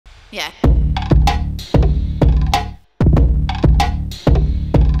Yeah.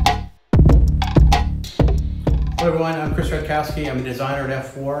 Hello everyone, I'm Chris Redkowski. I'm a designer at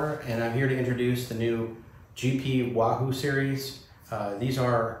F4 and I'm here to introduce the new GP Wahoo series. These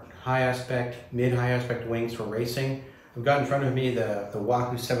are high aspect, mid-high aspect wings for racing. I've got in front of me the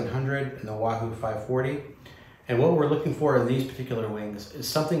Wahoo 700 and the Wahoo 540. And what we're looking for in these particular wings is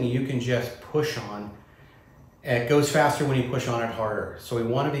something you can just push on. It goes faster when you push on it harder. So we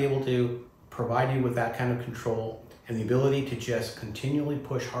want to be able to provide you with that kind of control and the ability to just continually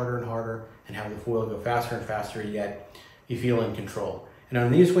push harder and harder and have the foil go faster and faster, yet you feel in control. And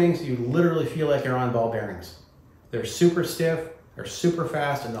on these wings, you literally feel like you're on ball bearings. They're super stiff, they're super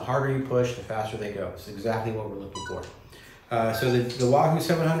fast, and the harder you push, the faster they go. It's exactly what we're looking for. So the Wahoo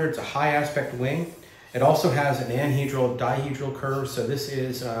 700 is a high aspect wing. It also has an anhedral dihedral curve, so this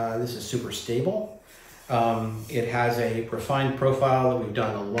is super stable. It has a refined profile that we've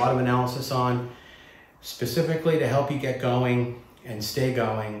done a lot of analysis on, specifically to help you get going and stay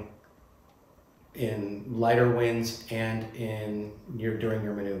going in lighter winds and during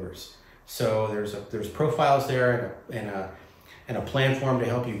your maneuvers. So there's profiles there and a plan form to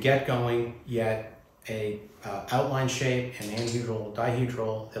help you get going, yet a outline shape and anhedral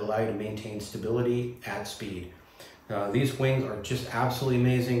dihedral that allow you to maintain stability at speed. These wings are just absolutely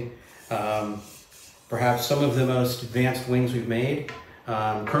amazing. Perhaps some of the most advanced wings we've made.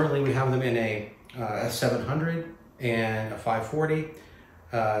 Currently we have them in a 700 and a 540.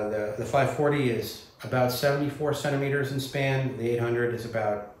 The 540 is about 74 centimeters in span. The 800 is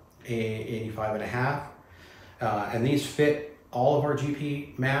about 85 and a half. And these fit all of our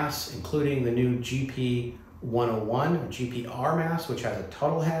GP masts, including the new GP 101, GPR mast, which has a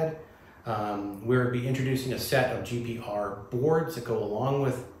Tuttle head. We'll be introducing a set of GPR boards that go along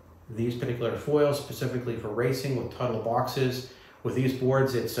with these particular foils, specifically for racing, with Tuttle boxes. With these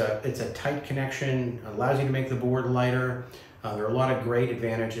boards, it's a tight connection, allows you to make the board lighter. There are a lot of great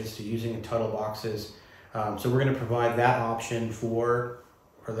advantages to using Tuttle boxes. So we're going to provide that option for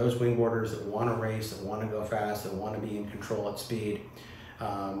those wingboarders that want to race, that want to go fast, that want to be in control at speed.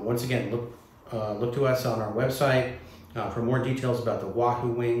 Once again, look to us on our website for more details about the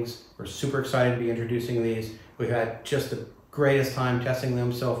Wahoo wings. We're super excited to be introducing these. We've had just the greatest time testing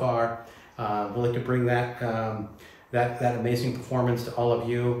them so far. We'd like to bring that amazing performance to all of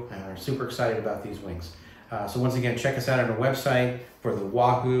you, and are super excited about these wings. So once again, check us out on our website for the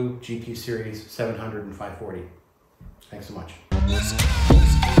Wahoo GP Series 700 and 540. Thanks so much.